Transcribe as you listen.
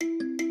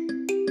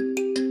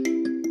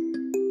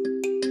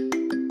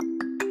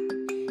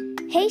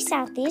Hey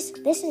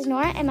Southeast, this is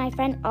Nora and my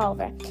friend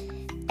Oliver,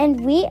 and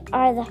we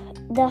are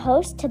the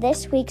host to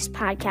this week's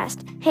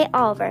podcast. Hey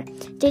Oliver,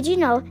 did you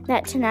know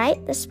that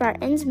tonight the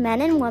Spartans,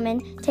 men and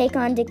women, take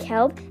on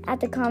DeKalb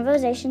at the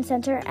Conversation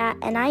Center at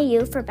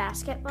NIU for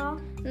basketball?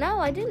 No,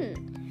 I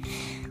didn't.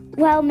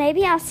 Well,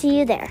 maybe I'll see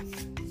you there.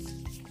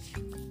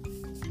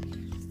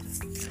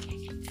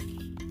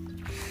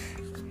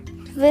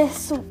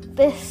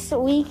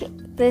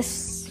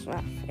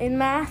 In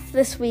math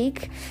this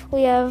week,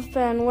 we have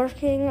been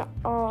working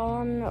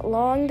on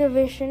long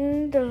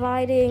division,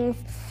 dividing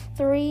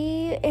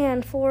 3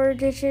 and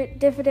 4-digit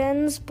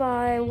dividends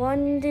by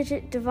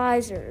 1-digit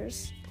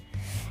divisors.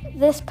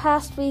 This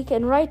past week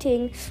in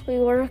writing, we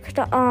worked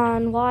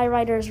on why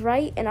writers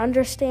write and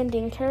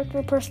understanding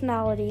character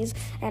personalities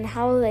and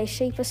how they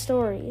shape a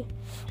story.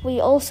 We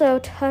also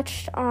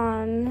touched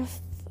on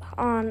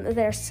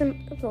their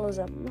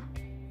symbolism.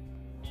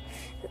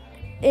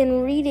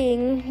 In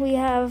reading, we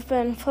have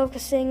been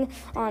focusing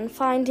on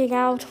finding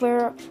out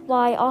where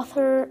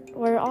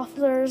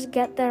authors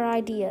get their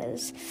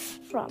ideas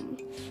from.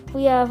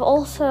 We have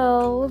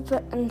also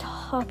been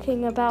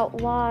talking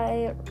about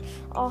why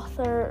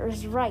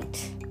authors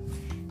write.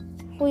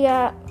 We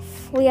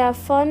have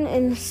fun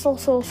in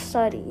social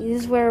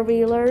studies where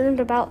we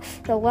learned about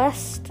the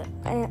West.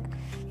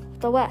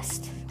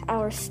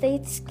 Our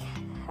states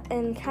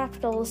and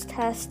capitals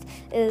test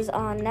is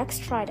on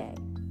next Friday.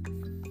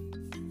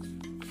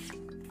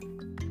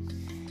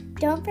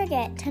 Don't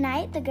forget,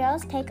 tonight the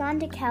girls take on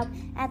DeKalb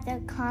at the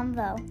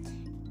Convo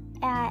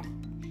at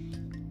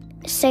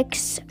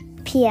 6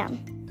 p.m.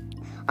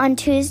 On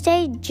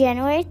Tuesday,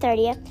 January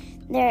 30th,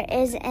 there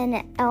is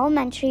an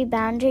elementary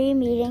boundary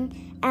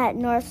meeting at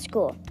North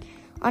School.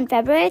 On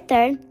February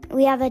 3rd,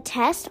 we have a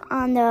test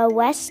on the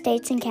West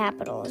states and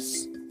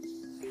capitals.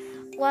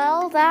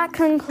 Well, that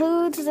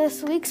concludes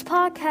this week's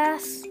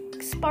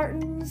podcast,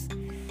 Spartans.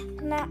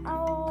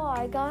 Now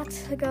I got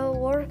to go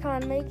work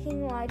on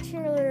making my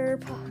cheer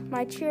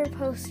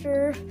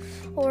poster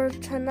for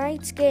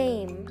tonight's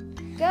game.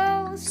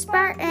 Go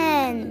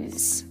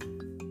Spartans!